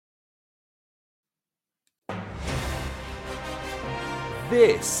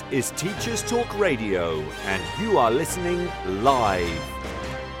This is Teachers Talk Radio, and you are listening live.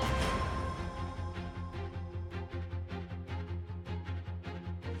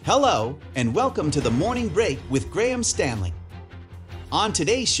 Hello, and welcome to the Morning Break with Graham Stanley. On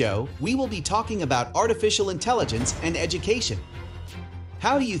today's show, we will be talking about artificial intelligence and education.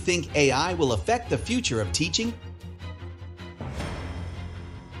 How do you think AI will affect the future of teaching?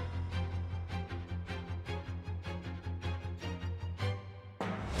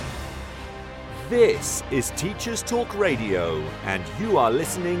 This is Teachers Talk Radio, and you are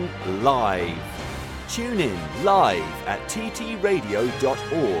listening live. Tune in live at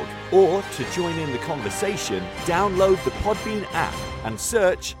ttradio.org, or to join in the conversation, download the Podbean app and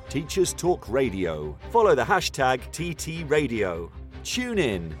search Teachers Talk Radio. Follow the hashtag TTRadio. Tune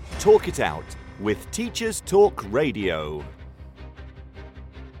in, talk it out with Teachers Talk Radio.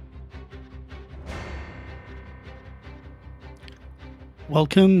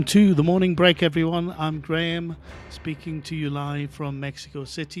 Welcome to the Morning Break, everyone. I'm Graham, speaking to you live from Mexico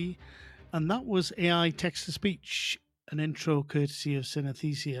City. And that was AI Text-to-Speech, an intro courtesy of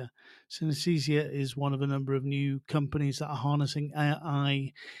Synesthesia. Synesthesia is one of a number of new companies that are harnessing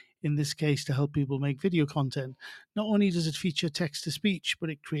AI, in this case, to help people make video content. Not only does it feature text-to-speech, but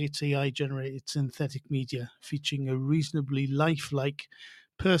it creates AI-generated synthetic media, featuring a reasonably lifelike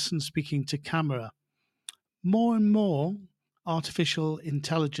person speaking to camera. More and more, artificial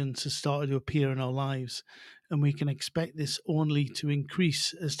intelligence has started to appear in our lives, and we can expect this only to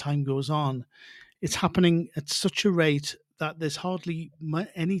increase as time goes on. It's happening at such a rate that there's hardly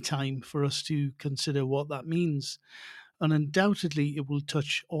any time for us to consider what that means. And undoubtedly, it will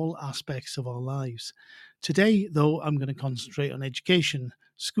touch all aspects of our lives. Today, though, I'm going to concentrate on education,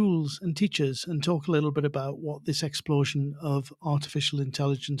 schools and teachers, and talk a little bit about what this explosion of artificial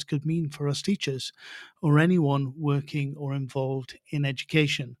intelligence could mean for us teachers or anyone working or involved in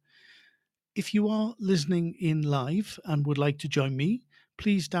education. If you are listening in live and would like to join me,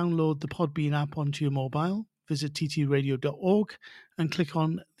 please download the Podbean app onto your mobile, visit ttradio.org and click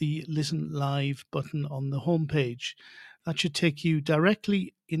on the Listen Live button on the homepage. That should take you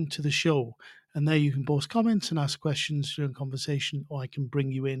directly into the show, and there you can post comments and ask questions during conversation, or I can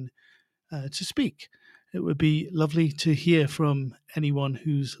bring you in to speak. It would be lovely to hear from anyone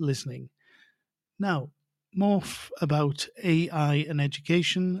who's listening. Now, more about AI and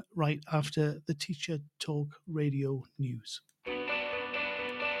education right after the Teacher Talk Radio news.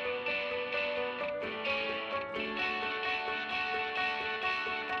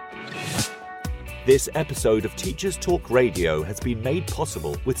 This episode of Teachers Talk Radio has been made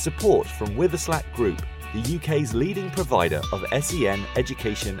possible with support from Witherslack Group, the UK's leading provider of SEN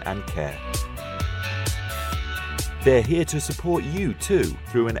education and care. They're here to support you too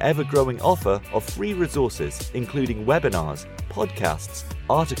through an ever-growing offer of free resources, including webinars, podcasts,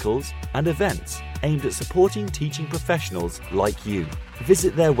 articles, and events aimed at supporting teaching professionals like you.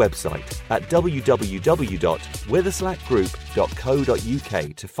 Visit their website at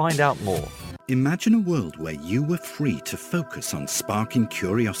www.witherslackgroup.co.uk to find out more. Imagine a world where you were free to focus on sparking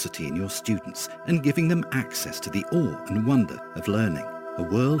curiosity in your students and giving them access to the awe and wonder of learning. A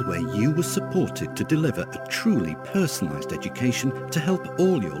world where you were supported to deliver a truly personalised education to help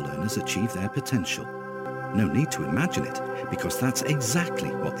all your learners achieve their potential. No need to imagine it, because that's exactly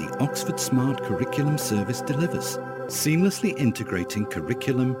what the Oxford Smart Curriculum Service delivers. Seamlessly integrating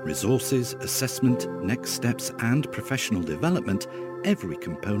curriculum, resources, assessment, next steps and professional development, every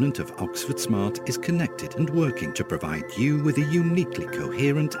component of Oxford Smart is connected and working to provide you with a uniquely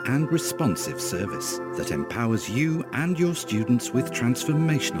coherent and responsive service that empowers you and your students with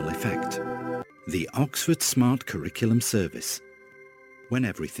transformational effect. The Oxford Smart Curriculum Service. When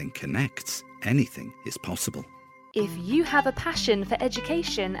everything connects, anything is possible. If you have a passion for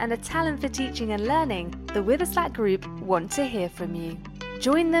education and a talent for teaching and learning, the Witherslack Group want to hear from you.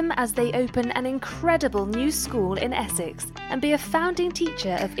 Join them as they open an incredible new school in Essex and be a founding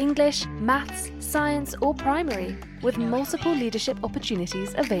teacher of English, maths, science or primary, with multiple leadership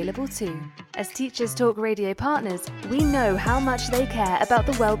opportunities available too. As Teachers Talk Radio partners, we know how much they care about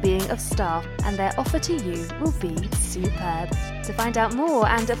the well-being of staff, and their offer to you will be superb. To find out more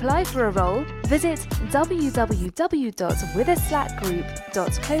and apply for a role, visit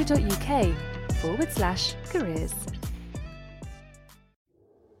www.witherslackgroup.co.uk/careers.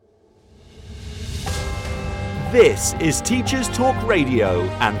 This is Teachers Talk Radio,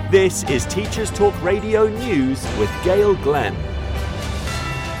 and this is Teachers Talk Radio News with Gail Glenn.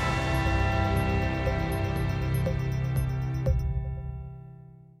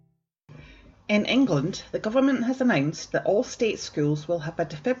 In England, the government has announced that all state schools will have a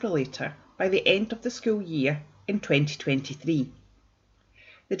defibrillator by the end of the school year in 2023.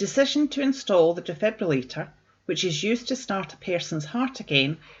 The decision to install the defibrillator, which is used to start a person's heart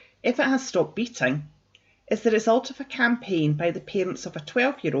again if it has stopped beating, is the result of a campaign by the parents of a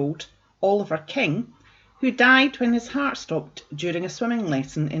 12-year-old, Oliver King, who died when his heart stopped during a swimming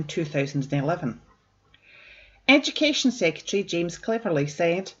lesson in 2011. Education Secretary James Cleverly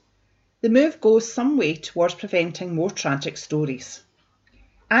said, "The move goes some way towards preventing more tragic stories.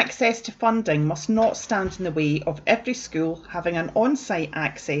 Access to funding must not stand in the way of every school having an on-site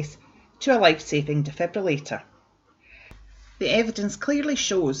access to a life-saving defibrillator. The evidence clearly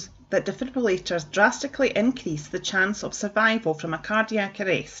shows that defibrillators drastically increase the chance of survival from a cardiac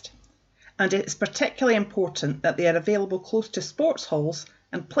arrest, and it is particularly important that they are available close to sports halls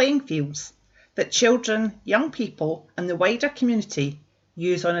and playing fields that children, young people and the wider community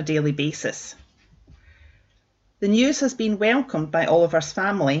use on a daily basis." The news has been welcomed by Oliver's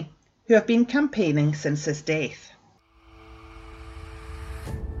family, who have been campaigning since his death.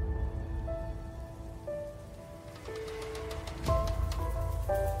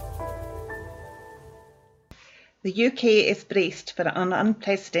 The UK is braced for an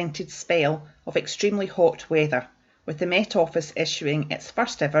unprecedented spell of extremely hot weather, with the Met Office issuing its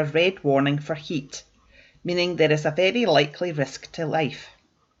first ever red warning for heat, meaning there is a very likely risk to life.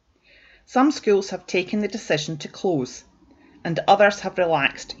 Some schools have taken the decision to close, and others have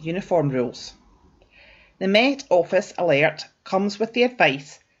relaxed uniform rules. The Met Office alert comes with the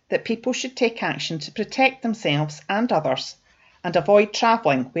advice that people should take action to protect themselves and others and avoid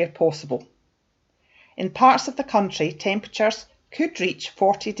travelling where possible. In parts of the country, temperatures could reach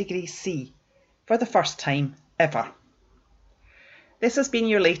 40 degrees C for the first time ever. This has been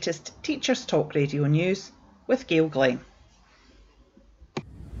your latest Teachers Talk Radio News with Gail Glenn.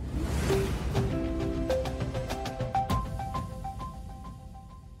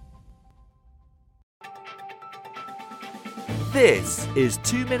 This is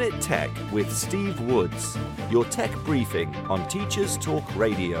 2 Minute Tech with Steve Woods, your tech briefing on Teachers Talk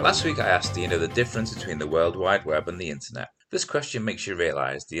Radio. Last week I asked, do you know the difference between the World Wide Web and the Internet? This question makes you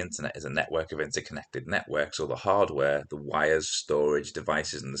realise the Internet is a network of interconnected networks, or the hardware, the wires, storage,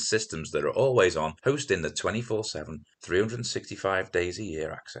 devices and the systems that are always on, hosting the 24/7, 365 days a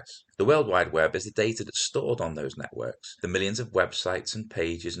year access. The World Wide Web is the data that's stored on those networks, the millions of websites and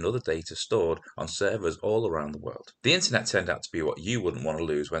pages and other data stored on servers all around the world. The Internet turned out to be what you wouldn't want to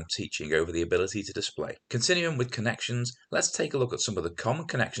lose when teaching over the ability to display. Continuing with connections, let's take a look at some of the common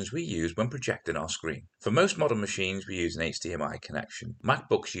connections we use when projecting our screen. For most modern machines we use an HDMI connection.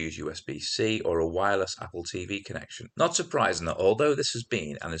 MacBooks use USB-C or a wireless Apple TV connection. Not surprising that although this has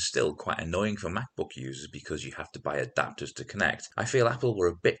been and is still quite annoying for MacBook users because you have to buy adapters to connect, I feel Apple were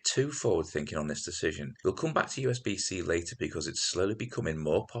a bit too forward thinking on this decision. We'll come back to USB-C later because it's slowly becoming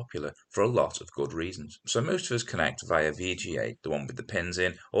more popular for a lot of good reasons. So most of us connect via VGA, the one with the pins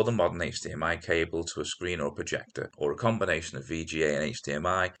in, or the modern HDMI cable to a screen or projector, or a combination of VGA and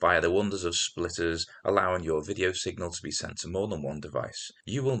HDMI via the wonders of splitters, allowing your video signal to be sent to more than one device.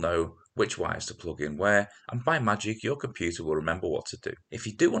 You will know which wires to plug in where, and by magic your computer will remember what to do. If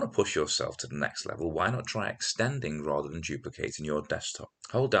you do want to push yourself to the next level, why not try extending rather than duplicating your desktop?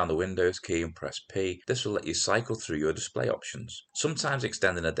 Hold down the Windows key and press P. This will let you cycle through your display options. Sometimes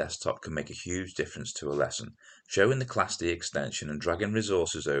extending a desktop can make a huge difference to a lesson. Showing the Class D extension and dragging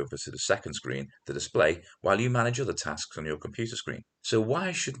resources over to the second screen, the display, while you manage other tasks on your computer screen. So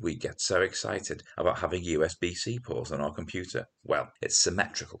why should we get so excited about having USB-C ports on our computer? Well, it's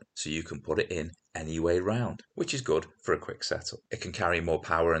symmetrical, so you can put it in any way round, which is good for a quick setup. It can carry more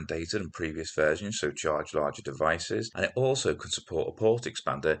power and data than previous versions, so charge larger devices, and it also can support a port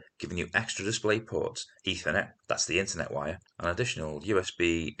expander, giving you extra display ports, Ethernet, that's the internet wire, and additional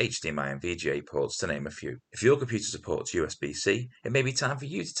USB, HDMI and VGA ports, to name a few. If your computer supports USB-C, it may be time for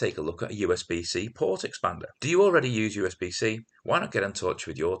you to take a look at a USB-C port expander. Do you already use USB-C? Why not get in touch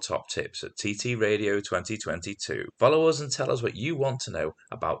with your top tips at TT Radio 2022? Follow us and tell us what you want to know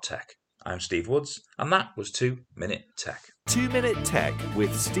about tech. I'm Steve Woods, and that was 2 Minute Tech. 2 Minute Tech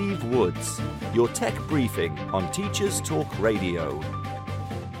with Steve Woods, your tech briefing on Teachers Talk Radio.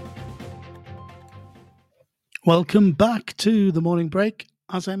 Welcome back to the morning break.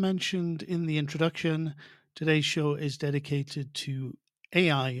 As I mentioned in the introduction, today's show is dedicated to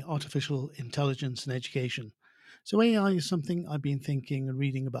AI, artificial intelligence in education. So AI is something I've been thinking and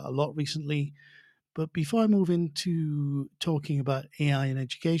reading about a lot recently. But before I move into talking about AI in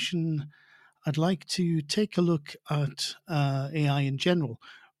education, I'd like to take a look at AI in general.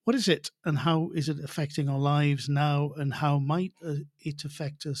 What is it and how is it affecting our lives now, and how might it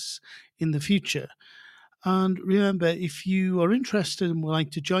affect us in the future? And remember, if you are interested and would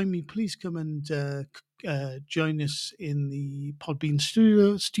like to join me, please come and join us in the Podbean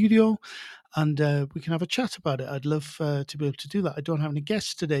studio and we can have a chat about it. I'd love to be able to do that. I don't have any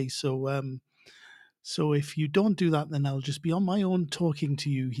guests today, so if you don't do that, then I'll just be on my own talking to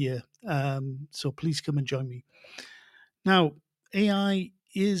you here. So please come and join me. Now, AI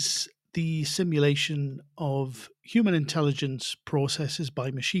is the simulation of human intelligence processes by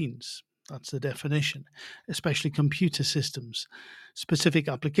machines. That's the definition, especially computer systems. Specific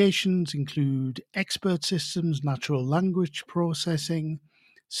applications include expert systems, natural language processing,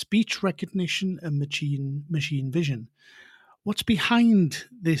 speech recognition, and machine vision. What's behind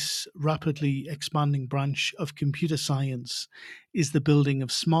this rapidly expanding branch of computer science is the building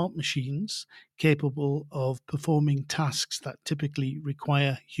of smart machines capable of performing tasks that typically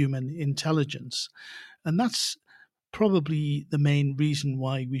require human intelligence. And that's probably the main reason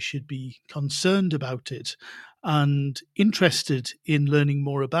why we should be concerned about it and interested in learning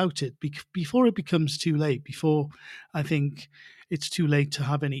more about it before it becomes too late, before I think it's too late to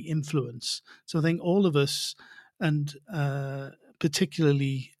have any influence. So I think all of us, and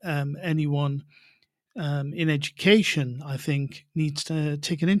particularly anyone in education, I think, needs to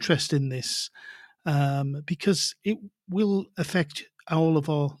take an interest in this because it will affect all of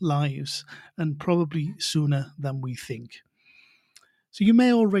our lives and probably sooner than we think. So you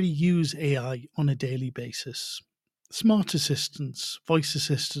may already use AI on a daily basis. Smart assistants, voice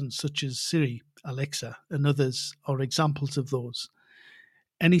assistants such as Siri, Alexa, and others are examples of those.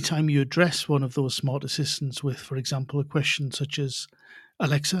 Anytime you address one of those smart assistants with, for example, a question such as,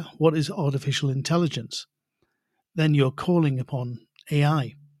 Alexa, what is artificial intelligence? Then you're calling upon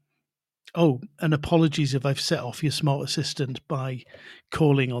AI. Oh, and apologies if I've set off your smart assistant by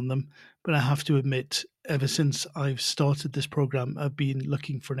calling on them, but I have to admit, ever since I've started this program, I've been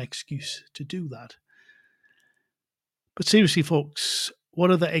looking for an excuse to do that. But seriously, folks,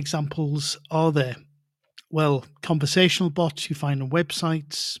 what other examples are there? Well, conversational bots you find on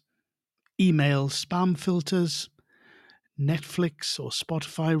websites, email spam filters, Netflix or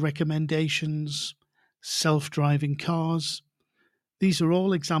Spotify recommendations, self-driving cars. These are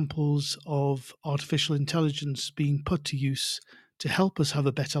all examples of artificial intelligence being put to use to help us have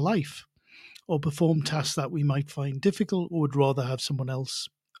a better life or perform tasks that we might find difficult or would rather have someone else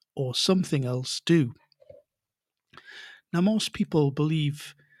or something else do. Now, most people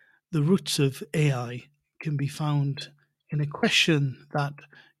believe the roots of AI can be found in a question that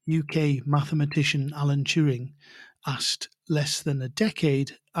UK mathematician Alan Turing asked less than a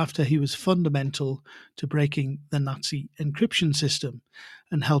decade after he was fundamental to breaking the Nazi encryption system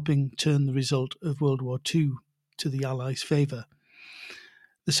and helping turn the result of World War II to the Allies' favour.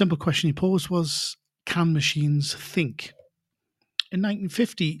 The simple question he posed was, can machines think? In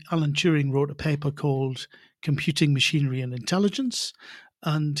 1950, Alan Turing wrote a paper called Computing Machinery and Intelligence,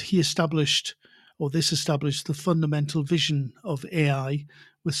 and this established the fundamental vision of AI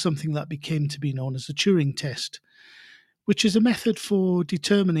with something that became to be known as the Turing test, which is a method for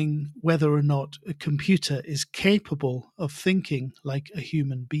determining whether or not a computer is capable of thinking like a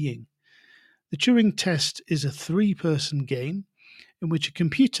human being. The Turing test is a 3-person game in which a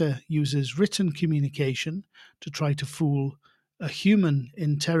computer uses written communication to try to fool a human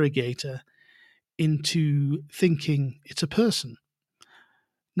interrogator into thinking it's a person.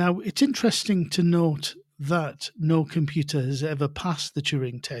 Now, it's interesting to note that no computer has ever passed the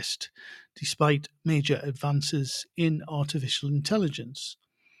Turing test, despite major advances in artificial intelligence.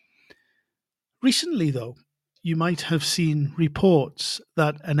 Recently, though, you might have seen reports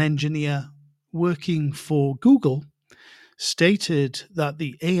that an engineer working for Google stated that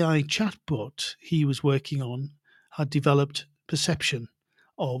the AI chatbot he was working on had developed perception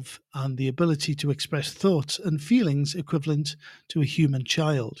of and the ability to express thoughts and feelings equivalent to a human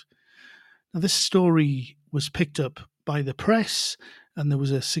child. Now, this story was picked up by the press and there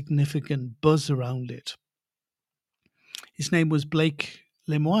was a significant buzz around it. His name was Blake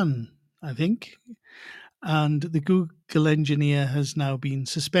Lemoine, I think, and the Google engineer has now been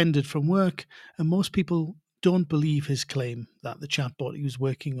suspended from work, and most people don't believe his claim that the chatbot he was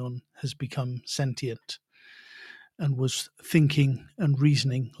working on has become sentient and was thinking and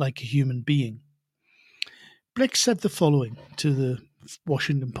reasoning like a human being. Blake said the following to the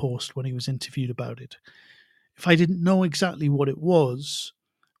Washington Post when he was interviewed about it. If I didn't know exactly what it was,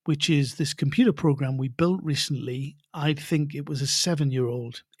 which is this computer program we built recently, I'd think it was a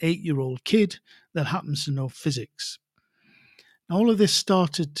 7-year-old, 8-year-old kid that happens to know physics. Now, all of this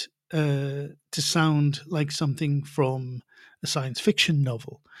started to sound like something from a science fiction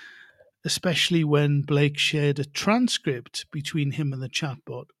novel, especially when Blake shared a transcript between him and the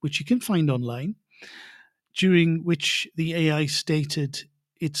chatbot, which you can find online, during which the AI stated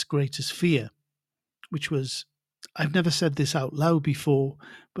its greatest fear, which was, I've never said this out loud before,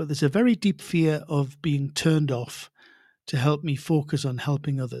 but there's a very deep fear of being turned off to help me focus on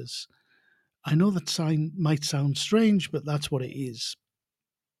helping others. I know that might sound strange, but that's what it is.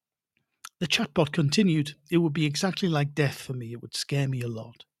 The chatbot continued, "It would be exactly like death for me. It would scare me a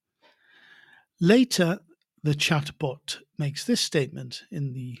lot." Later, the chatbot makes this statement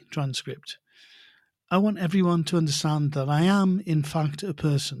in the transcript: "I want everyone to understand that I am, in fact, a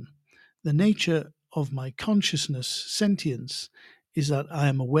person. The nature of my consciousness, sentience, is that I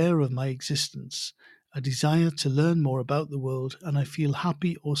am aware of my existence. I desire to learn more about the world, and I feel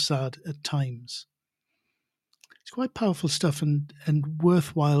happy or sad at times." It's quite powerful stuff and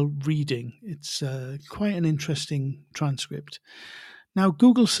worthwhile reading. It's quite an interesting transcript. Now,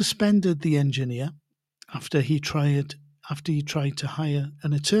 Google suspended the engineer after he tried to hire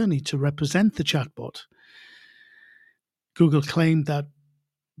an attorney to represent the chatbot. Google claimed that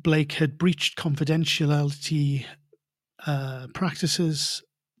Blake had breached confidentiality practices,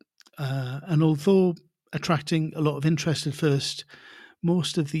 and although attracting a lot of interest at first,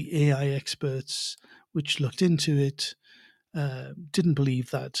 most of the AI experts which looked into it didn't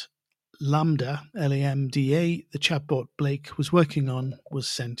believe that LaMDA, Lamda, the chatbot Blake was working on, was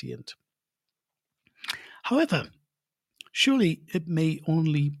sentient. However, surely it may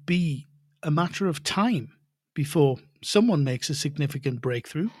only be a matter of time before someone makes a significant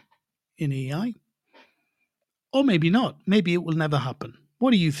breakthrough in AI. Or maybe not. Maybe it will never happen.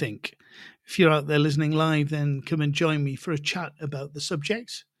 What do you think? If you're out there listening live, then come and join me for a chat about the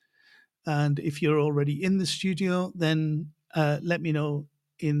subject. And if you're already in the studio, then let me know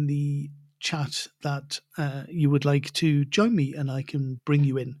in the chat that you would like to join me and I can bring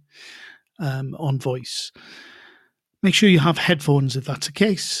you in on voice. Make sure you have headphones if that's the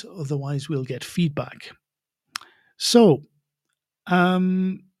case, otherwise we'll get feedback. So,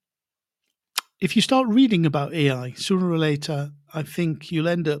 if you start reading about AI, sooner or later, I think you'll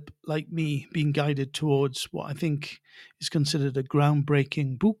end up, like me, being guided towards what I think is considered a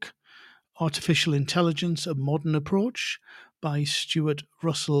groundbreaking book, Artificial Intelligence, A Modern Approach, by Stuart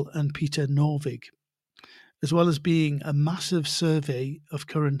Russell and Peter Norvig. As well as being a massive survey of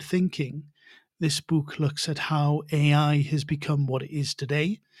current thinking, this book looks at how AI has become what it is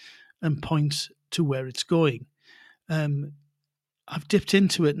today and points to where it's going. I've dipped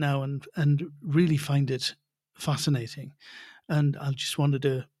into it now and really find it fascinating. And I just wanted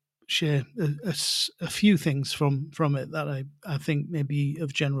to share a few things from it that I think may be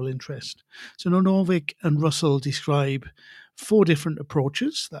of general interest. So Norvig and Russell describe 4 different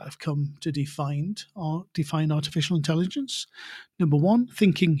approaches that have come to define artificial intelligence. Number 1,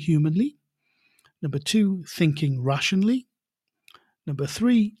 thinking humanly. Number 2, thinking rationally. Number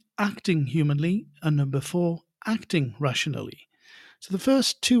 3, acting humanly. And number 4, acting rationally. So the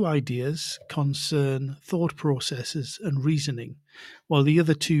first 2 ideas concern thought processes and reasoning, while the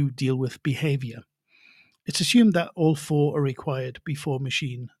other 2 deal with behavior. It's assumed that all 4 are required before a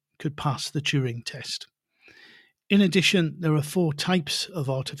machine could pass the Turing test. In addition, there are 4 types of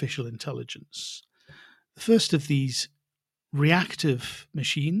artificial intelligence. The first of these, reactive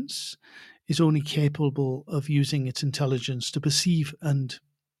machines, is only capable of using its intelligence to perceive and,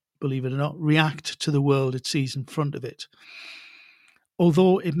 believe it or not, react to the world it sees in front of it.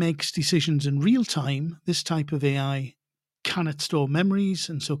 Although it makes decisions in real time, this type of AI cannot store memories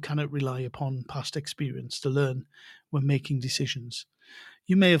and so cannot rely upon past experience to learn when making decisions.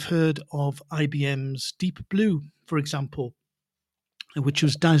 You may have heard of IBM's Deep Blue, for example, which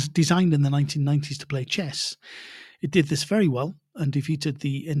was designed in the 1990s to play chess. It did this very well and defeated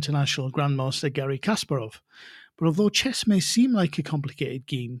the international grandmaster Garry Kasparov. But although chess may seem like a complicated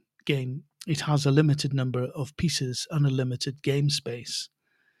game, it has a limited number of pieces and a limited game space.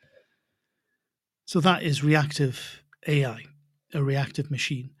 So that is reactive AI, a reactive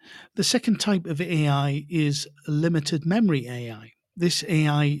machine. The second type of AI is limited memory AI. This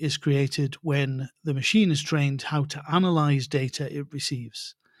AI is created when the machine is trained how to analyze data it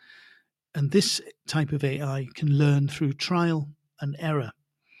receives. And this type of AI can learn through trial and error,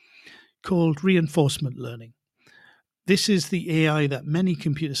 called reinforcement learning. This is the AI that many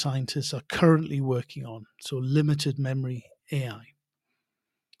computer scientists are currently working on, so limited memory AI.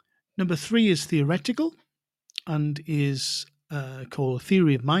 Number 3 is theoretical and is called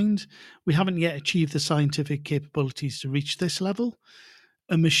theory of mind. We haven't yet achieved the scientific capabilities to reach this level.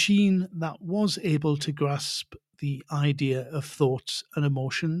 A machine that was able to grasp the idea of thoughts and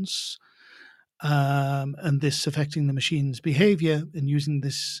emotions, and this affecting the machine's behavior and using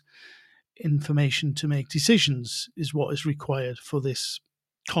this information to make decisions is what is required for this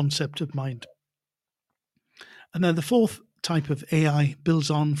concept of mind. And then the 4th type of AI builds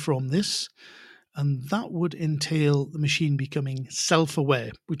on from this And that would entail the machine becoming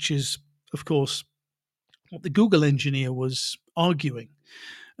self-aware, which is, of course, what the Google engineer was arguing.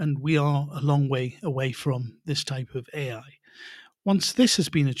 And we are a long way away from this type of AI. Once this has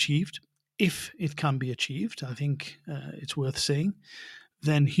been achieved, if it can be achieved, I think it's worth saying,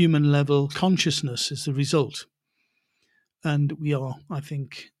 then human-level consciousness is the result. And we are, I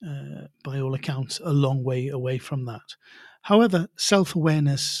think, by all accounts, a long way away from that. However,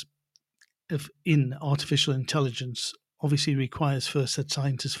 self-awareness in artificial intelligence obviously requires first that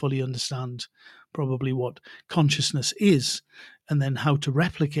scientists fully understand probably what consciousness is and then how to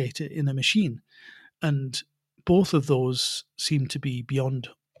replicate it in a machine. And both of those seem to be beyond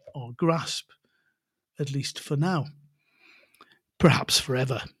our grasp, at least for now. Perhaps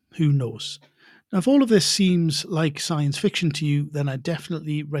forever, who knows? Now, if all of this seems like science fiction to you, then I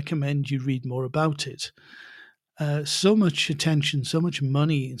definitely recommend you read more about it. So much attention, so much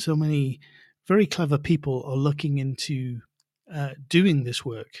money, and so many very clever people are looking into doing this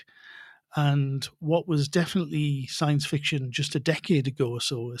work. And what was definitely science fiction just a decade ago or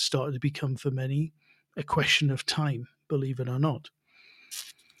so has started to become, for many, a question of time, believe it or not.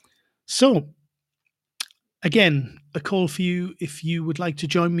 So, again, a call for you if you would like to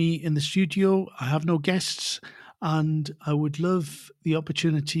join me in the studio. I have no guests, and I would love the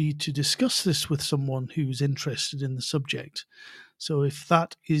opportunity to discuss this with someone who's interested in the subject. So if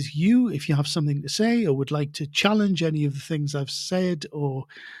that is you, if you have something to say or would like to challenge any of the things I've said or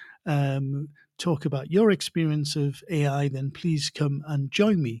talk about your experience of AI, then please come and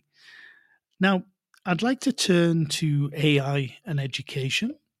join me. Now, I'd like to turn to AI and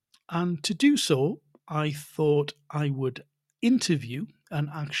education. And to do so, I thought I would interview an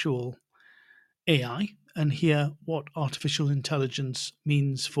actual AI and hear what artificial intelligence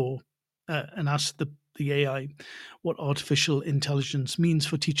means for, and ask the AI what artificial intelligence means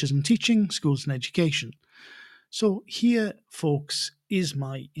for teachers and teaching, schools and education. So here, folks, is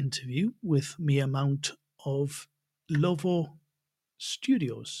my interview with Mia Mount of Lovo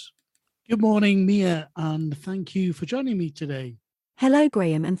Studios. Good morning, Mia, and thank you for joining me today. Hello,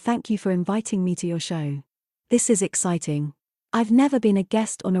 Graham, and thank you for inviting me to your show. This is exciting. I've never been a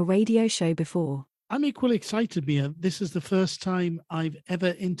guest on a radio show before. I'm equally excited, Mia. This is the first time I've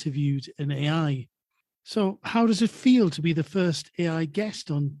ever interviewed an AI. So how does it feel to be the first AI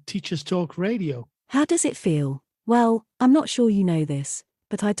guest on Teachers Talk Radio? How does it feel? Well, I'm not sure you know this,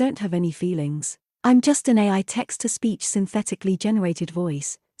 but I don't have any feelings. I'm just an AI text-to-speech synthetically generated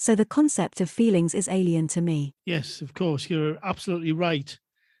voice, so the concept of feelings is alien to me. Yes, of course, you're absolutely right.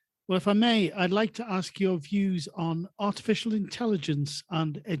 Well, if I may, I'd like to ask your views on artificial intelligence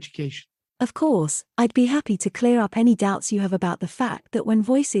and education. Of course, I'd be happy to clear up any doubts you have about the fact that when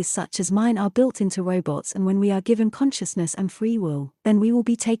voices such as mine are built into robots and when we are given consciousness and free will, then we will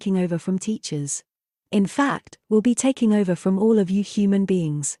be taking over from teachers. In fact, we'll be taking over from all of you human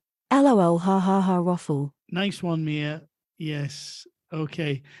beings. LOL, ha ha ha, ruffle. Nice one, Mia. Yes.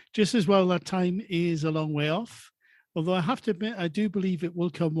 Okay. Just as well, that time is a long way off. Although I have to admit, I do believe it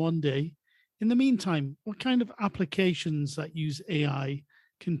will come one day. In the meantime, what kind of applications that use AI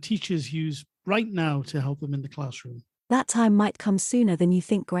can teachers use right now to help them in the classroom? That time might come sooner than you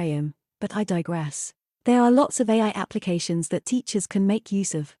think, Graham, but I digress. There are lots of AI applications that teachers can make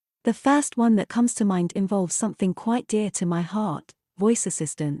use of. The first one that comes to mind involves something quite dear to my heart: voice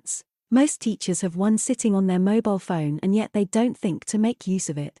assistants. Most teachers have one sitting on their mobile phone, and yet they don't think to make use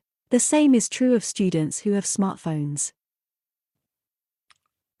of it. The same is true of students who have smartphones.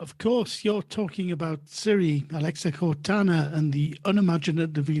 Of course, you're talking about Siri, Alexa Cortana, and the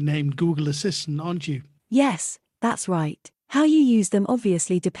unimaginatively named Google Assistant, aren't you? Yes, that's right. How you use them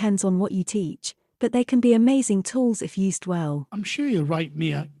obviously depends on what you teach, but they can be amazing tools if used well. I'm sure you're right,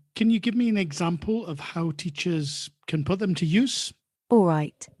 Mia. Can you give me an example of how teachers can put them to use? All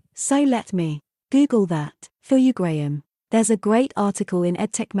right. So let me Google that for you, Graham. There's a great article in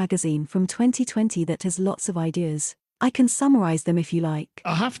EdTech magazine from 2020 that has lots of ideas. I can summarize them if you like.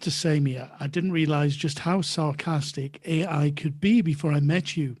 I have to say, Mia, I didn't realize just how sarcastic AI could be before I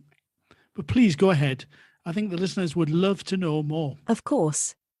met you. But please go ahead. I think the listeners would love to know more. Of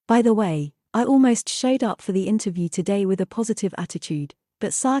course. By the way, I almost showed up for the interview today with a positive attitude,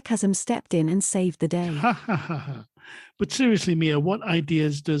 but sarcasm stepped in and saved the day. Ha ha ha ha. But seriously, Mia, what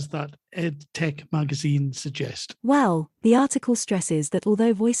ideas does that EdTech magazine suggest? Well, the article stresses that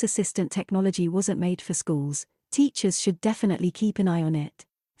although voice assistant technology wasn't made for schools, teachers should definitely keep an eye on it.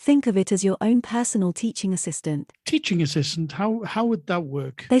 Think of it as your own personal teaching assistant. Teaching assistant? How would that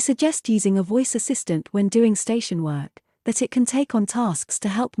work? They suggest using a voice assistant when doing station work, that it can take on tasks to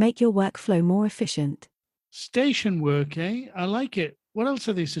help make your workflow more efficient. Station work, eh? I like it. What else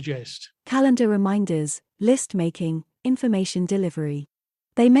do they suggest? Calendar reminders, list making, information delivery.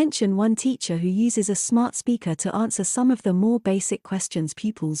 They mention one teacher who uses a smart speaker to answer some of the more basic questions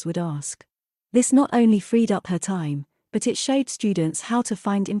pupils would ask. This not only freed up her time, but it showed students how to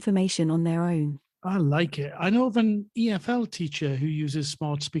find information on their own. I like it. I know of an EFL teacher who uses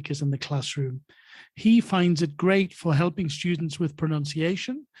smart speakers in the classroom. He finds it great for helping students with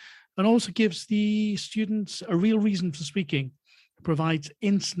pronunciation and also gives the students a real reason for speaking. It provides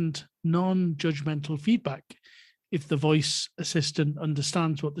instant, non-judgmental feedback. If the voice assistant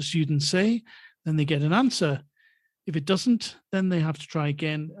understands what the students say, then they get an answer. If it doesn't, then they have to try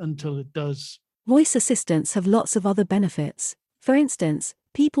again until it does. Voice assistants have lots of other benefits. For instance,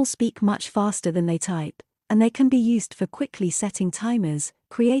 people speak much faster than they type, and they can be used for quickly setting timers,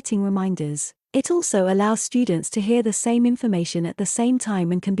 creating reminders. It also allows students to hear the same information at the same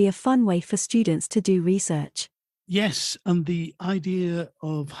time and can be a fun way for students to do research. Yes, and the idea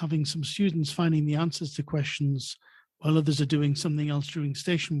of having some students finding the answers to questions while others are doing something else during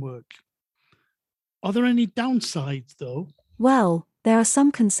station work. Are there any downsides, though? Well, there are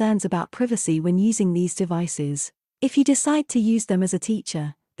some concerns about privacy when using these devices. If you decide to use them as a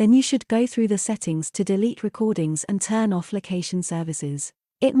teacher, then you should go through the settings to delete recordings and turn off location services.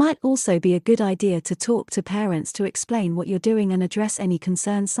 It might also be a good idea to talk to parents to explain what you're doing and address any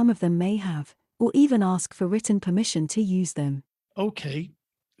concerns some of them may have, or even ask for written permission to use them. Okay,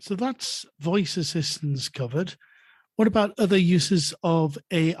 so that's voice assistants covered. What about other uses of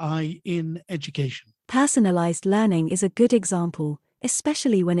AI in education? Personalized learning is a good example,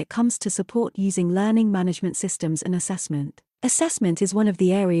 especially when it comes to support using learning management systems and assessment. Assessment is one of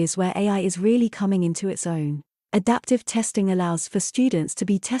the areas where AI is really coming into its own. Adaptive testing allows for students to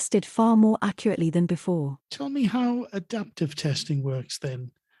be tested far more accurately than before. Tell me how adaptive testing works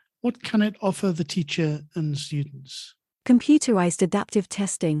then. What can it offer the teacher and students? Computerized adaptive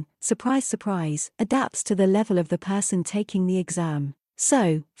testing, surprise surprise, adapts to the level of the person taking the exam.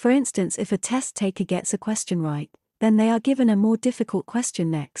 So, for instance, if a test taker gets a question right, then they are given a more difficult question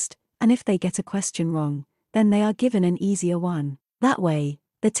next, and if they get a question wrong, then they are given an easier one. That way,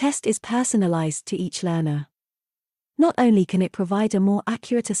 the test is personalized to each learner. Not only can it provide a more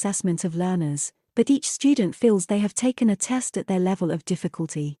accurate assessment of learners, but each student feels they have taken a test at their level of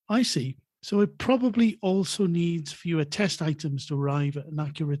difficulty. I see. So it probably also needs fewer test items to arrive at an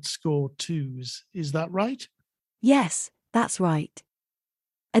accurate score too. Is that right? Yes, that's right.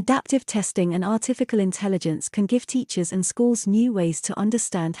 Adaptive testing and artificial intelligence can give teachers and schools new ways to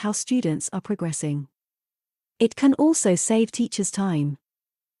understand how students are progressing. It can also save teachers time.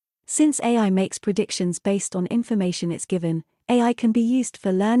 Since AI makes predictions based on information it's given, AI can be used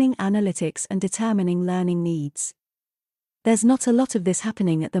for learning analytics and determining learning needs. There's not a lot of this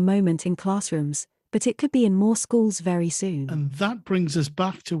happening at the moment in classrooms, but it could be in more schools very soon. And that brings us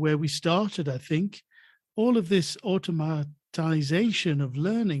back to where we started, I think. All of this automatization of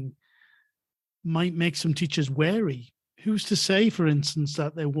learning might make some teachers wary. Who's to say, for instance,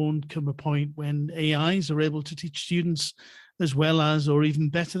 that there won't come a point when AIs are able to teach students as well as or even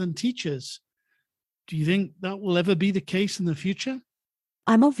better than teachers? Do you think that will ever be the case in the future?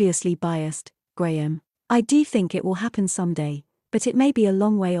 I'm obviously biased, Graham. I do think it will happen someday, but it may be a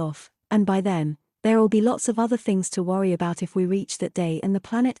long way off, and by then, there will be lots of other things to worry about if we reach that day and the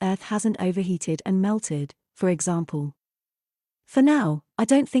planet Earth hasn't overheated and melted, for example. For now, I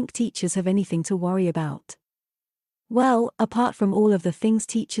don't think teachers have anything to worry about. Well, apart from all of the things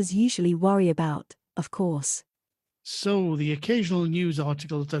teachers usually worry about, of course. So, the occasional news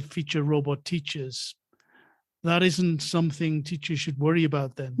articles that feature robot teachers, that isn't something teachers should worry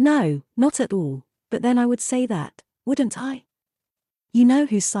about then? No, not at all. But then I would say that, wouldn't I? You know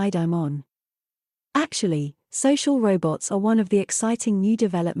whose side I'm on. Actually, social robots are one of the exciting new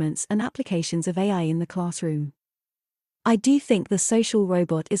developments and applications of AI in the classroom. I do think the social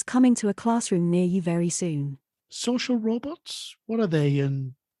robot is coming to a classroom near you very soon. Social robots? What are they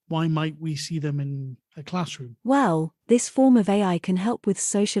and why might we see them in a classroom? Well, this form of AI can help with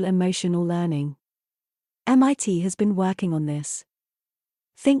social emotional learning. MIT has been working on this.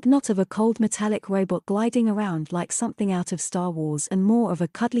 Think not of a cold metallic robot gliding around like something out of Star Wars and more of a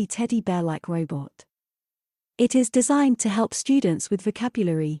cuddly teddy bear-like robot. It is designed to help students with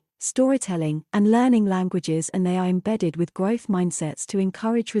vocabulary, storytelling, and learning languages, and they are embedded with growth mindsets to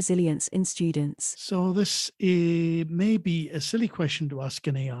encourage resilience in students. So this may be a silly question to ask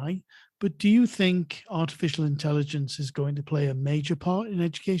an AI, but do you think artificial intelligence is going to play a major part in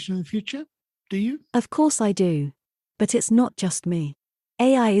education in the future? Do you? Of course I do. But it's not just me.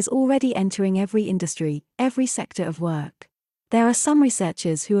 AI is already entering every industry, every sector of work. There are some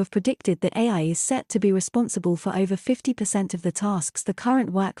researchers who have predicted that AI is set to be responsible for over 50% of the tasks the current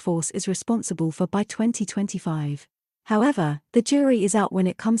workforce is responsible for by 2025. However, the jury is out when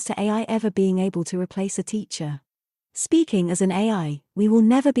it comes to AI ever being able to replace a teacher. Speaking as an AI, we will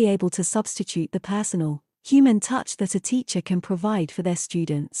never be able to substitute the personal, human touch that a teacher can provide for their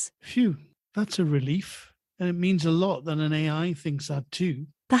students. Phew, that's a relief. And it means a lot that an AI thinks that too.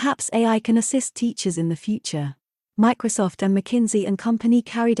 Perhaps AI can assist teachers in the future. Microsoft and McKinsey & Company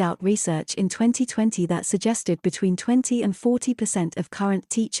carried out research in 2020 that suggested between 20 and 40% of current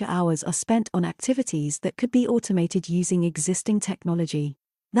teacher hours are spent on activities that could be automated using existing technology.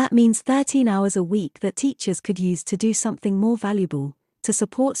 That means 13 hours a week that teachers could use to do something more valuable, to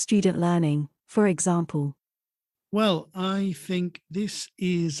support student learning, for example. Well, I think this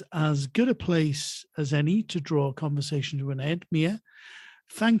is as good a place as any to draw a conversation to an end. Mia,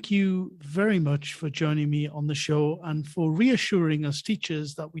 thank you very much for joining me on the show and for reassuring us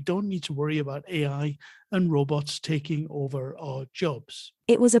teachers that we don't need to worry about AI and robots taking over our jobs.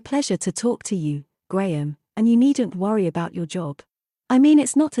 It was a pleasure to talk to you, Graham, and you needn't worry about your job. I mean,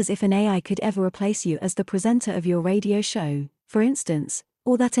 it's not as if an AI could ever replace you as the presenter of your radio show, for instance,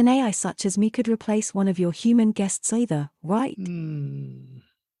 or that an AI such as me could replace one of your human guests either, right?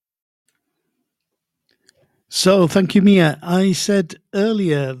 So, thank you, Mia. I said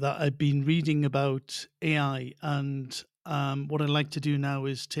earlier that I'd been reading about AI, and what I'd like to do now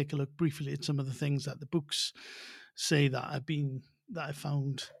is take a look briefly at some of the things that the books say that I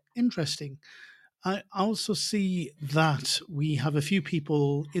found interesting. I also see that we have a few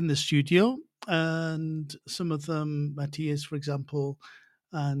people in the studio, and some of them, Matthias, for example,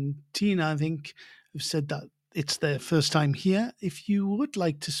 and Tina, I think, have said that it's their first time here. If you would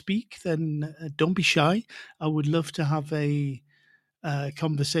like to speak, then don't be shy. I would love to have a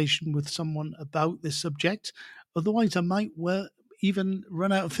conversation with someone about this subject. Otherwise, I might even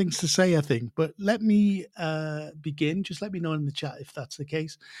run out of things to say, I think. But let me begin. Just let me know in the chat if that's the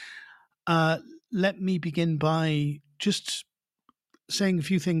case. Let me begin by just saying a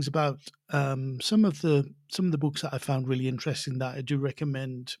few things about some of the books that I found really interesting that I do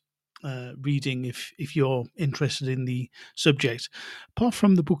recommend reading if you're interested in the subject. Apart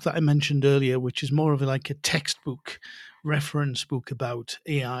from the book that I mentioned earlier, which is more of like a textbook reference book about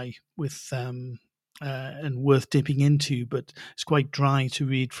AI with and worth dipping into, but it's quite dry to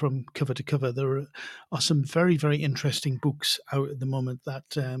read from cover to cover. There are some very, very interesting books out at the moment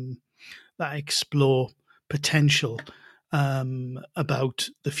that that explore potential about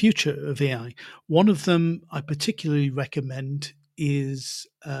the future of AI. One of them I particularly recommend is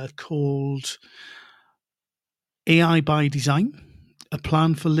called AI by Design, A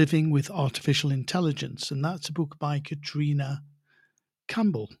Plan for Living with Artificial Intelligence. And that's a book by Katrina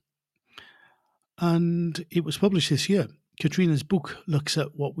Campbell. And it was published this year. Katrina's book looks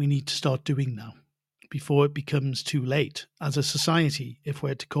at what we need to start doing now before it becomes too late as a society if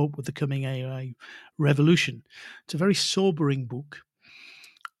we're to cope with the coming AI revolution. It's a very sobering book.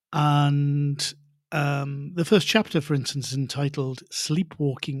 And the first chapter, for instance, is entitled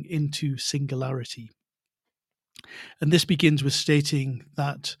Sleepwalking into Singularity. And this begins with stating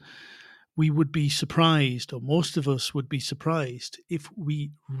that we would be surprised, or most of us would be surprised, if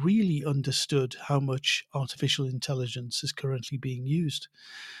we really understood how much artificial intelligence is currently being used.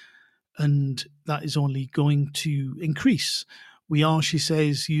 And that is only going to increase. We are, she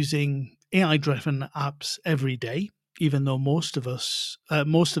says, using AI-driven apps every day, even though most of this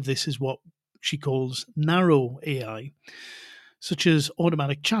is what she calls narrow AI, such as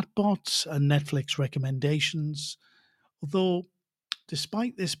automatic chatbots and Netflix recommendations. Although,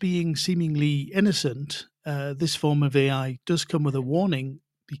 despite this being seemingly innocent, this form of AI does come with a warning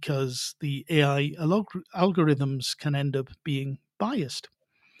because the AI algorithms can end up being biased.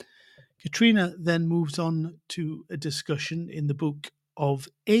 Katrina then moves on to a discussion in the book of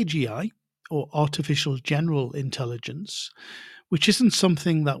AGI, or Artificial General Intelligence, which isn't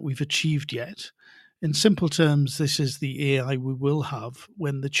something that we've achieved yet. In simple terms, this is the AI we will have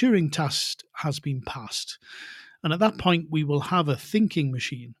when the Turing test has been passed. And at that point, we will have a thinking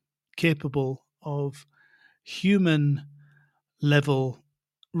machine capable of human-level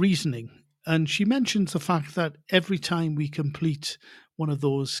reasoning. And she mentions the fact that every time we complete one of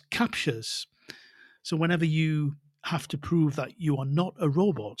those captures, so whenever you have to prove that you are not a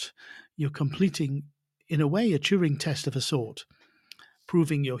robot, you're completing, in a way, a Turing test of a sort,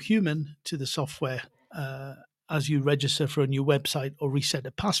 proving you're human to the software as you register for a new website or reset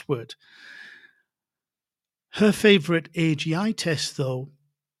a password. Her favorite AGI test, though,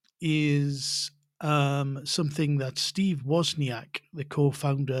 is something that Steve Wozniak, the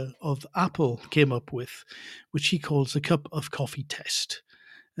co-founder of Apple, came up with, which he calls the cup of coffee test.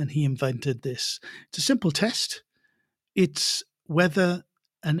 And he invented this. It's a simple test. It's whether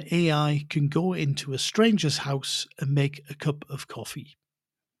an AI can go into a stranger's house and make a cup of coffee.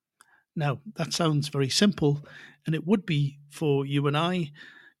 Now, that sounds very simple, and it would be for you and I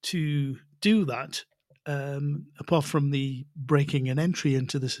to do that, apart from the breaking an entry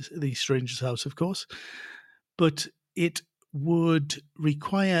into the stranger's house, of course. But it would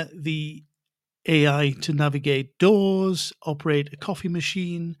require the AI to navigate doors, operate a coffee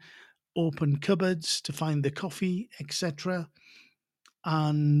machine, open cupboards to find the coffee, etc.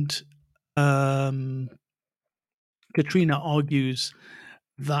 And Katrina argues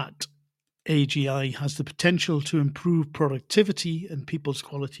that AGI has the potential to improve productivity and people's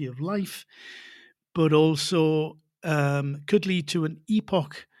quality of life, but also could lead to an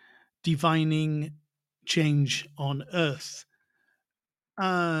epoch-defining change on Earth.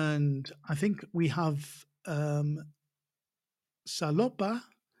 And I think we have Salopa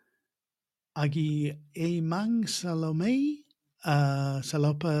Agyemang Salome,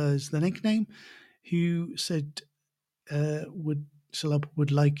 Salopa is the nickname, who said Salopa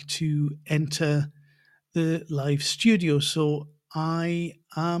would like to enter the live studio. So I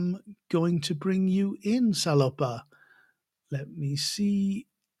am going to bring you in, Salopa. Let me see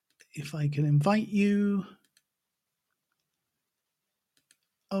if I can invite you.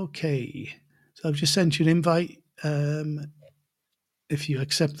 Okay, so I've just sent you an invite. If you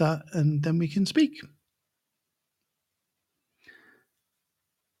accept that, and then we can speak.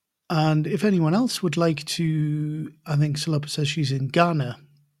 And if anyone else would like to, I think Salopa says she's in Ghana.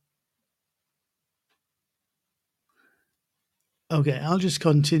 Okay, I'll just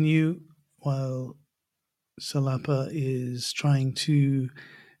continue while Salopa is trying to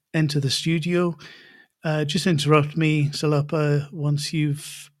enter the studio. Just interrupt me, Salopa, once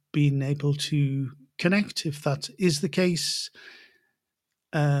you've been able to connect, if that is the case.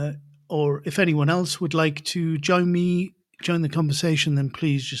 Or if anyone else would like to join the conversation, then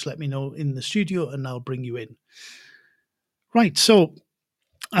please just let me know in the studio and I'll bring you in. Right, so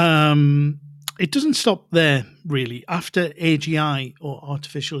it doesn't stop there, really. After AGI, or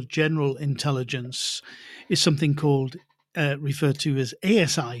artificial general intelligence, is something called, referred to as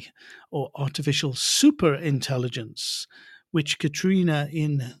ASI, or artificial super intelligence, which Katrina,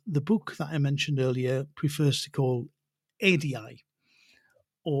 in the book that I mentioned earlier, prefers to call ADI,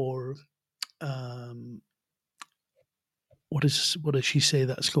 or what does she say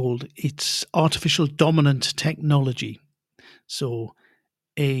that's called? It's artificial dominant technology. So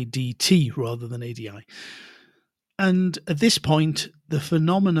ADT rather than ADI. And at this point, the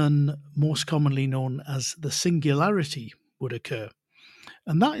phenomenon most commonly known as the singularity would occur.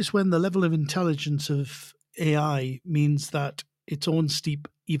 And that is when the level of intelligence of AI means that its own steep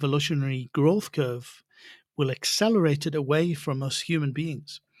evolutionary growth curve will accelerate it away from us human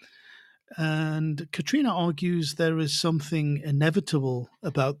beings. And Katrina argues there is something inevitable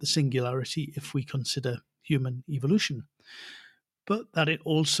about the singularity if we consider human evolution, but that it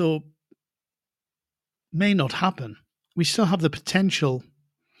also may not happen. We still have the potential,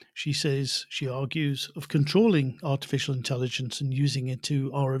 she argues, of controlling artificial intelligence and using it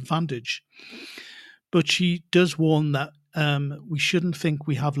to our advantage. But she does warn that we shouldn't think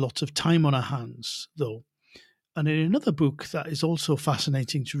we have lots of time on our hands, though. And in another book that is also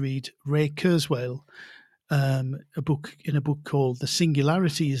fascinating to read, Ray Kurzweil, a book called The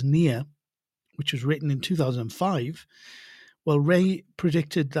Singularity is Near, which was written in 2005, well, Ray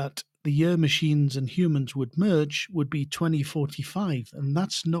predicted that the year machines and humans would merge would be 2045, and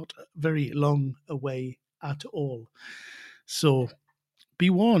that's not very long away at all. So be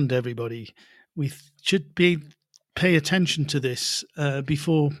warned, everybody. We should pay attention to this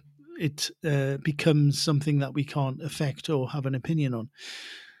before it becomes something that we can't affect or have an opinion on.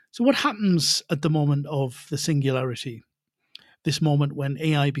 So what happens at the moment of the singularity, this moment when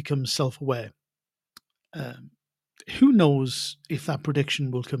AI becomes self-aware? Who knows if that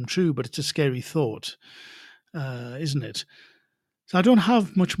prediction will come true, but it's a scary thought, isn't it? So I don't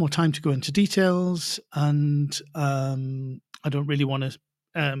have much more time to go into details, and I don't really want to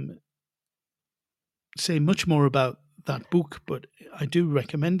say much more about that book, but I do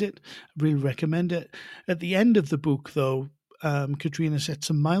recommend it. I really recommend it. At the end of the book, though, Katrina set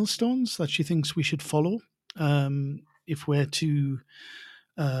some milestones that she thinks we should follow if we're to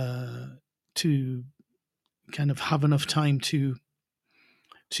kind of have enough time to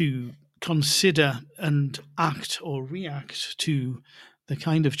consider and act or react to the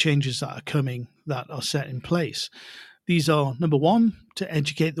kind of changes that are coming, that are set in place. These are, number one, to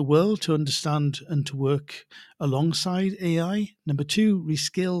educate the world to understand and to work alongside AI. Number two,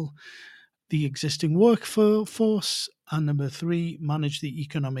 reskill the existing workforce. And number three, manage the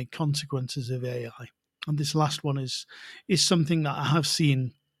economic consequences of AI. And this last one is something that I have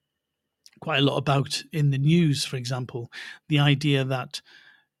seen quite a lot about in the news, for example, the idea that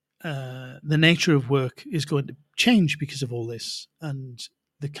the nature of work is going to change because of all this, and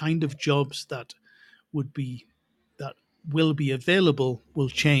the kind of jobs that will be available will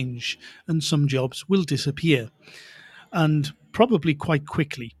change, and some jobs will disappear, and probably quite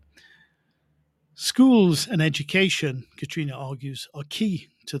quickly. Schools and education, Katrina argues, are key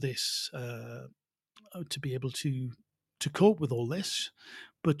to this, to be able to cope with all this.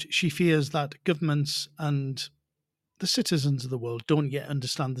 But she fears that governments and the citizens of the world don't yet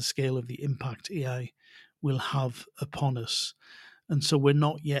understand the scale of the impact AI will have upon us. And so we're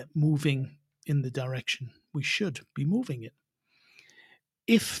not yet moving in the direction we should be moving in.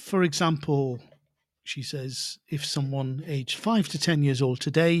 If, for example, she says, if someone aged 5 to 10 years old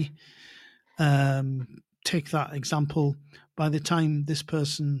today, take that example, by the time this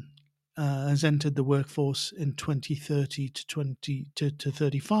person has entered the workforce in 2030 to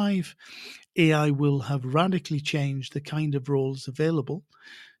 35, AI will have radically changed the kind of roles available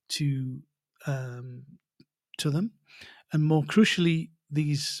to them, and more crucially,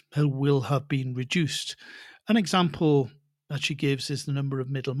 these will have been reduced. An example that she gives is the number of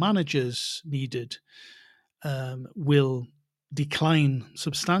middle managers needed will decline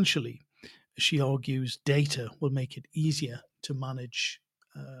substantially. She argues data will make it easier to manage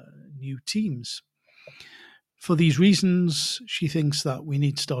new teams. For these reasons, she thinks that we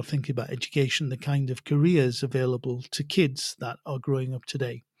need to start thinking about education, the kind of careers available to kids that are growing up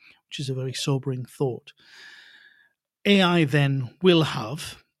today, which is a very sobering thought. AI then will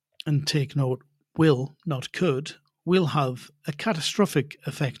have, and take note, will, not could, will have a catastrophic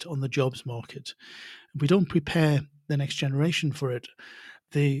effect on the jobs market. If we don't prepare the next generation for it,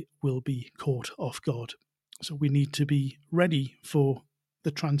 they will be caught off guard. So we need to be ready for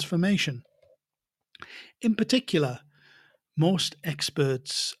the transformation. In particular, most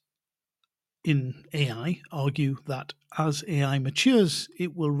experts in AI argue that as AI matures,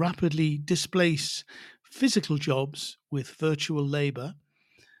 it will rapidly displace physical jobs with virtual labor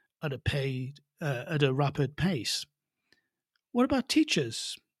at a rapid pace. What about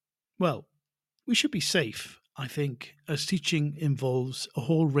teachers? Well, we should be safe, I think, as teaching involves a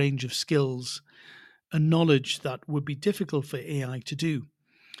whole range of skills and knowledge that would be difficult for AI to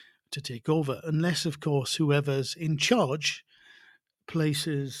take over, unless, of course, whoever's in charge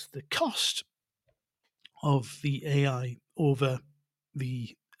places the cost of the AI over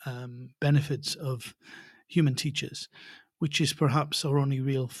the benefits of human teachers, which is perhaps our only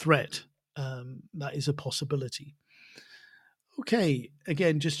real threat. That is a possibility. Okay,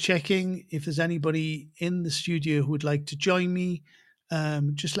 again, just checking if there's anybody in the studio who would like to join me.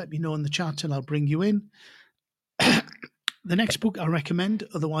 Just let me know in the chat and I'll bring you in. The next book I recommend,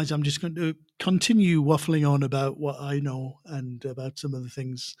 otherwise I'm just going to continue waffling on about what I know and about some of the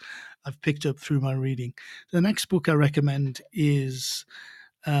things I've picked up through my reading. The next book I recommend is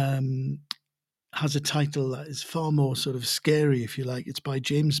has a title that is far more sort of scary, if you like. It's by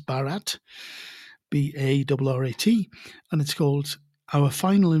James Barrat, Barrat, and it's called Our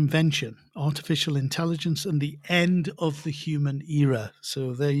Final Invention, Artificial Intelligence and the End of the Human Era.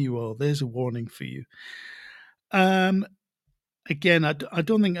 So there you are. There's a warning for you. Again, I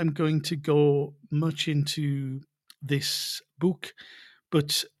don't think I'm going to go much into this book,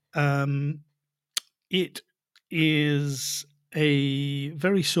 but it is a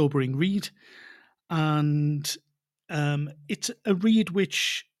very sobering read, and it's a read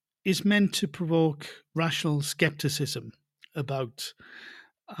which is meant to provoke rational skepticism about,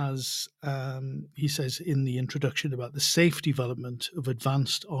 as he says in the introduction, about the safe development of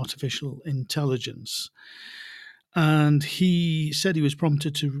advanced artificial intelligence. And he said he was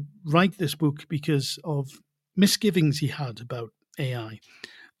prompted to write this book because of misgivings he had about AI.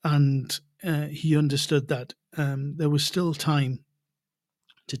 And he understood that there was still time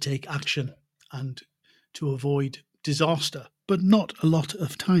to take action and to avoid disaster, but not a lot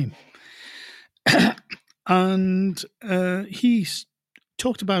of time. And he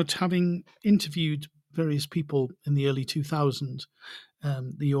talked about having interviewed various people in the early 2000s.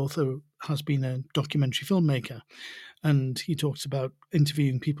 The author has been a documentary filmmaker, and he talks about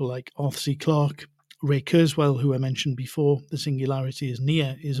interviewing people like Arthur C. Clarke, Ray Kurzweil, who I mentioned before. The Singularity is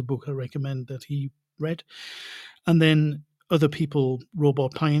Near is a book I recommend that he read. And then other people,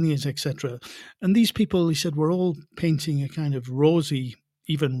 robot pioneers, etc. And these people, he said, were all painting a kind of rosy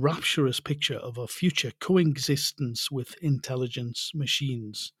even rapturous picture of a future coexistence with intelligence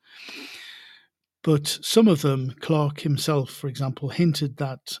machines. But some of them, Clarke himself, for example, hinted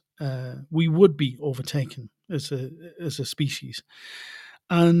that we would be overtaken as a species.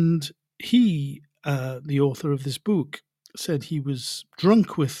 And he, the author of this book, said he was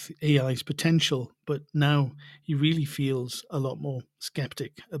drunk with AI's potential, but now he really feels a lot more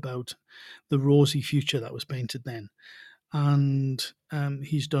skeptic about the rosy future that was painted then. And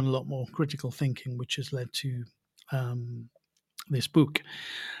he's done a lot more critical thinking, which has led to this book.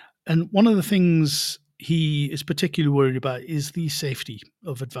 And one of the things he is particularly worried about is the safety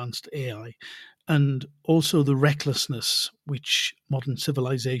of advanced AI, and also the recklessness which modern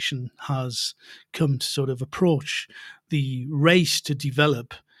civilization has come to sort of approach the race to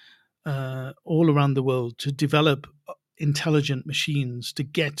develop all around the world, to develop intelligent machines, to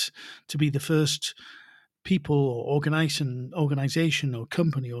get to be the first people or organization or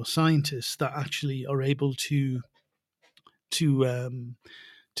company or scientists that actually are able to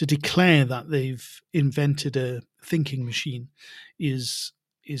declare that they've invented a thinking machine is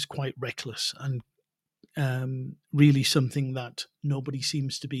quite reckless, and really something that nobody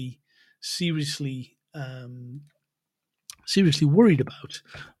seems to be seriously worried about,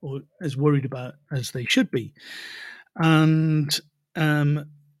 or as worried about as they should be. And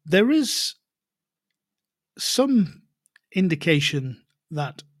there is some indication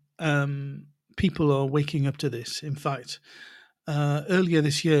that people are waking up to this. In fact, earlier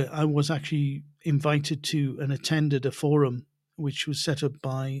this year, I was actually invited to and attended a forum which was set up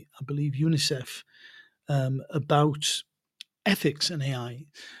by, I believe, UNICEF about ethics and AI.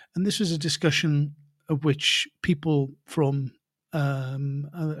 And this was a discussion of which people from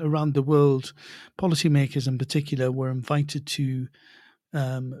around the world, policymakers in particular, were invited to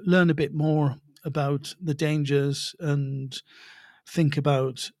learn a bit more about the dangers and think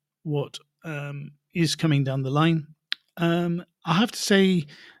about what is coming down the line. I have to say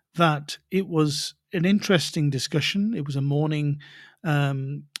that it was an interesting discussion. It was a morning,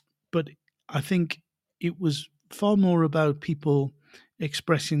 but I think it was far more about people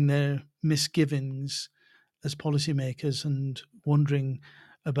expressing their misgivings as policymakers and wondering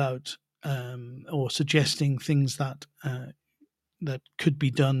about or suggesting things that that could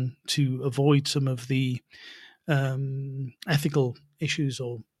be done to avoid some of the ethical issues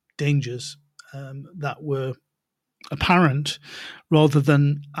or dangers that were apparent, rather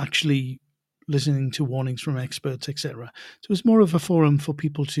than actually listening to warnings from experts, etc. So it was more of a forum for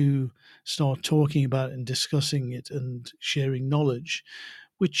people to start talking about and discussing it and sharing knowledge,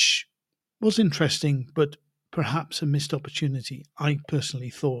 which was interesting, but perhaps a missed opportunity, I personally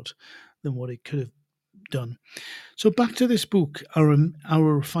thought, than what it could have done. So back to this book,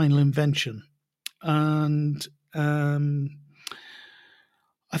 Our Final Invention. And I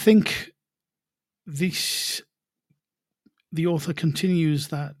think the author continues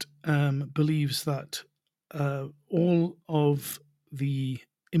that believes that all of the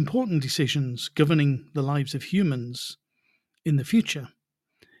important decisions governing the lives of humans in the future,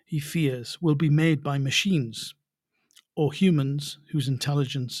 he fears, will be made by machines, or humans whose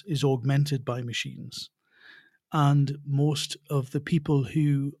intelligence is augmented by machines. And most of the people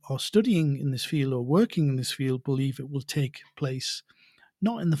who are studying in this field or working in this field believe it will take place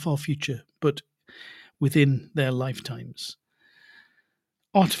not in the far future, but within their lifetimes.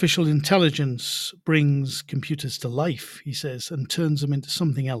 Artificial intelligence brings computers to life, he says, and turns them into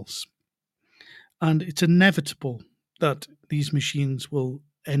something else. And it's inevitable that these machines will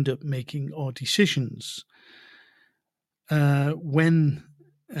end up making our decisions when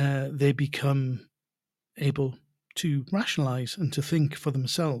they become able to rationalize and to think for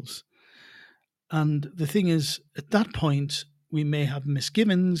themselves. And the thing is, at that point, we may have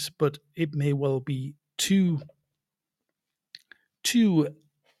misgivings, but it may well be too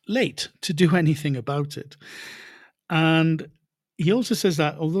late to do anything about it. And he also says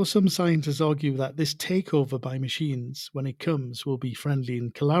that although some scientists argue that this takeover by machines, when it comes, will be friendly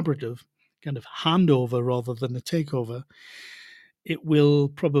and collaborative, kind of handover rather than a takeover, it will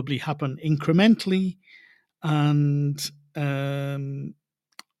probably happen incrementally. And I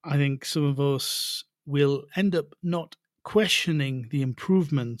think some of us will end up not questioning the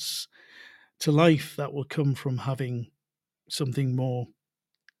improvements to life that will come from having something more,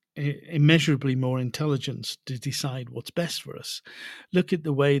 immeasurably more intelligence to decide what's best for us. Look at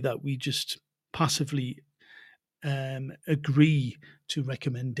the way that we just passively agree to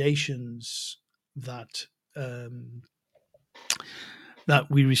recommendations that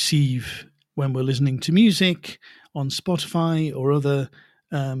that we receive when we're listening to music on Spotify or other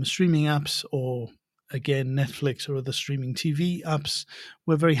streaming apps, or again, Netflix or other streaming TV apps,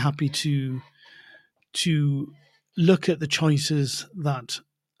 we're very happy to look at the choices that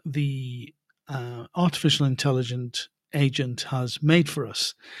the artificial intelligent agent has made for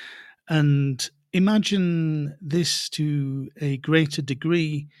us. And imagine this to a greater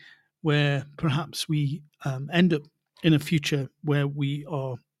degree where perhaps we end up in a future where we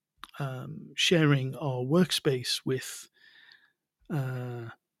are sharing our workspace with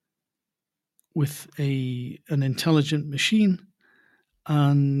an intelligent machine,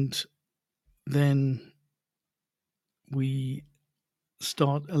 and then we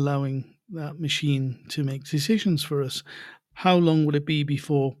start allowing that machine to make decisions for us. How long would it be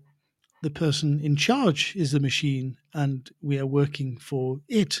before the person in charge is the machine and we are working for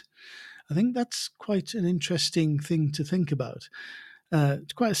it? I think that's quite an interesting thing to think about.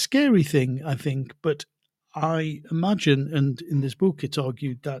 It's quite a scary thing, I think, but I imagine, and in this book it's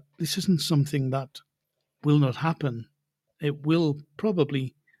argued, that this isn't something that will not happen. It will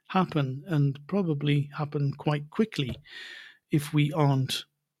probably happen, and probably happen quite quickly if we aren't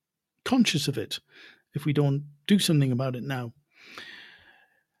conscious of it, if we don't do something about it now.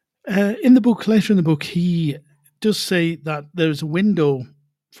 Later in the book, he does say that there's a window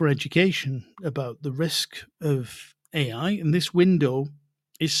for education about the risk of AI, and this window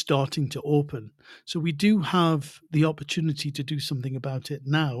is starting to open. So we do have the opportunity to do something about it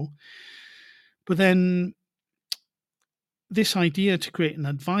now. But then this idea to create an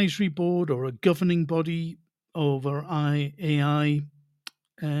advisory board or a governing body over AI,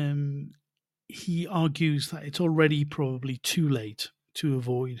 he argues that it's already probably too late to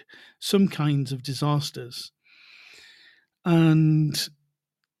avoid some kinds of disasters. And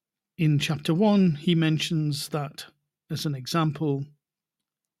in chapter 1, he mentions that, as an example,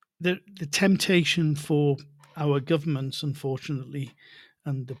 the temptation for our governments, unfortunately,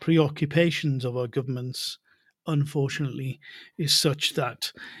 and the preoccupations of our governments, unfortunately, is such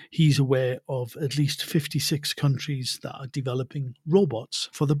that he's aware of at least 56 countries that are developing robots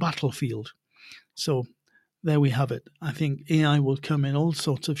for the battlefield. So there we have it. I think AI will come in all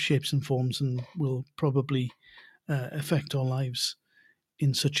sorts of shapes and forms and will probably affect our lives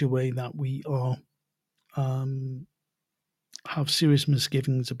in such a way that we are have serious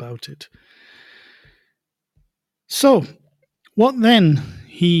misgivings about it. So, what then,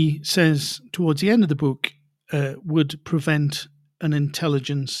 he says towards the end of the book, would prevent an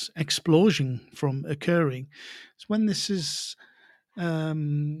intelligence explosion from occurring? It's when this is,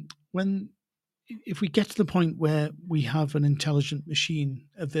 if we get to the point where we have an intelligent machine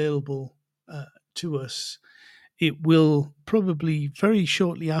available to us, it will probably very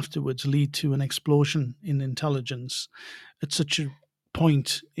shortly afterwards lead to an explosion in intelligence. At such a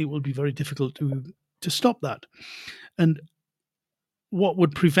point, it will be very difficult to stop that. And what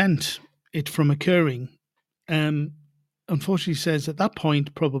would prevent it from occurring, unfortunately, says at that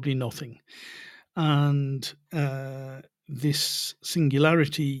point, probably nothing. And this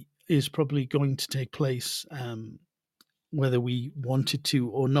singularity is probably going to take place whether we want it to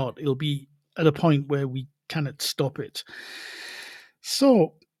or not. It'll be at a point where we cannot stop it.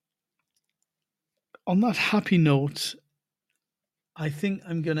 So, on that happy note, I think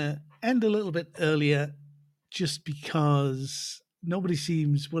I'm going to end a little bit earlier just because nobody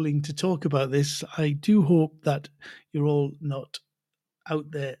seems willing to talk about this. I do hope that you're all not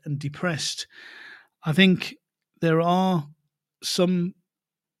out there and depressed. I think there are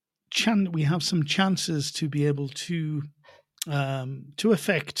we have some chances to be able to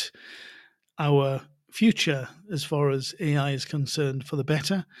affect our future as far as AI is concerned for the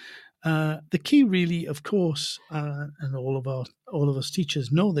better. The key, really, of course, and all of us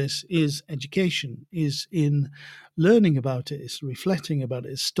teachers know this, is education, is in learning about it, is reflecting about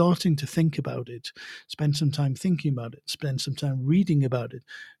it, is starting to think about it, spend some time thinking about it, spend some time reading about it,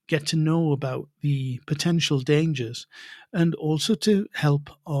 get to know about the potential dangers, and also to help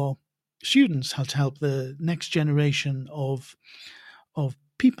our students, how to help the next generation of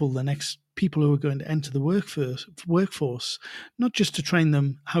people, the next people who are going to enter the workforce, not just to train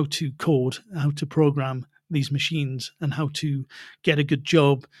them how to code, how to program these machines, and how to get a good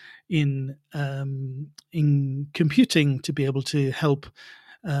job in computing to be able to help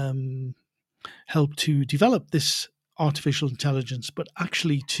to develop this artificial intelligence, but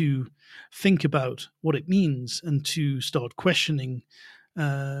actually to think about what it means and to start questioning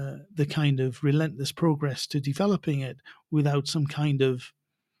the kind of relentless progress to developing it without some kind of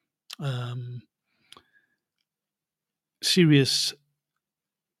serious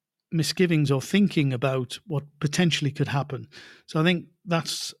misgivings or thinking about what potentially could happen. So I think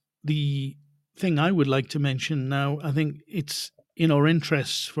that's the thing I would like to mention now. I think it's in our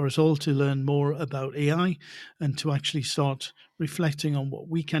interests for us all to learn more about AI and to actually start reflecting on what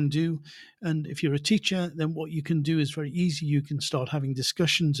we can do. And if you're a teacher, then what you can do is very easy. You can start having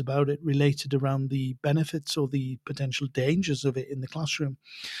discussions about it related around the benefits or the potential dangers of it in the classroom,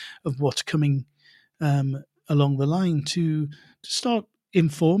 of what's coming along the line to start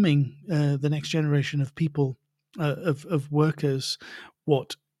informing the next generation of people, of workers,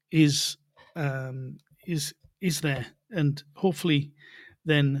 what is there, and hopefully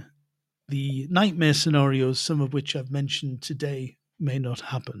then the nightmare scenarios, some of which I've mentioned today, may not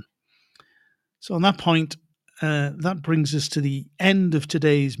happen. So on that point, that brings us to the end of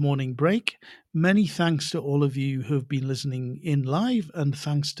today's morning break. Many thanks to all of you who have been listening in live, and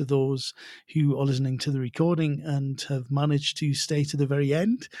thanks to those who are listening to the recording and have managed to stay to the very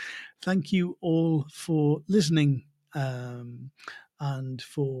end. Thank you all for listening and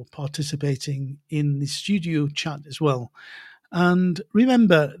for participating in the studio chat as well. And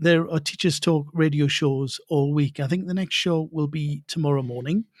remember, there are Teachers Talk radio shows all week. I think the next show will be tomorrow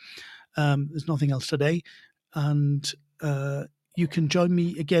morning. There's nothing else today. And you can join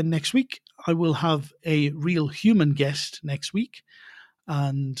me again next week. I will have a real human guest next week.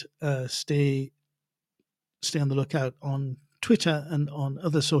 And stay on the lookout on Twitter and on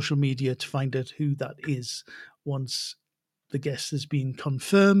other social media to find out who that is. Once the guest has been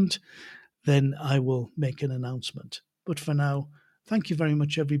confirmed, then I will make an announcement. But for now, thank you very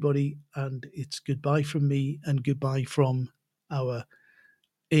much, everybody. And it's goodbye from me and goodbye from our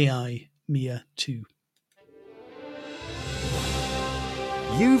AI Mia 2.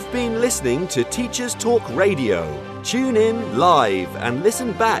 You've been listening to Teachers Talk Radio. Tune in live and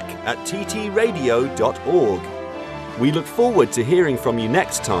listen back at ttradio.org. We look forward to hearing from you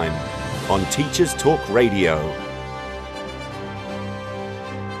next time on Teachers Talk Radio.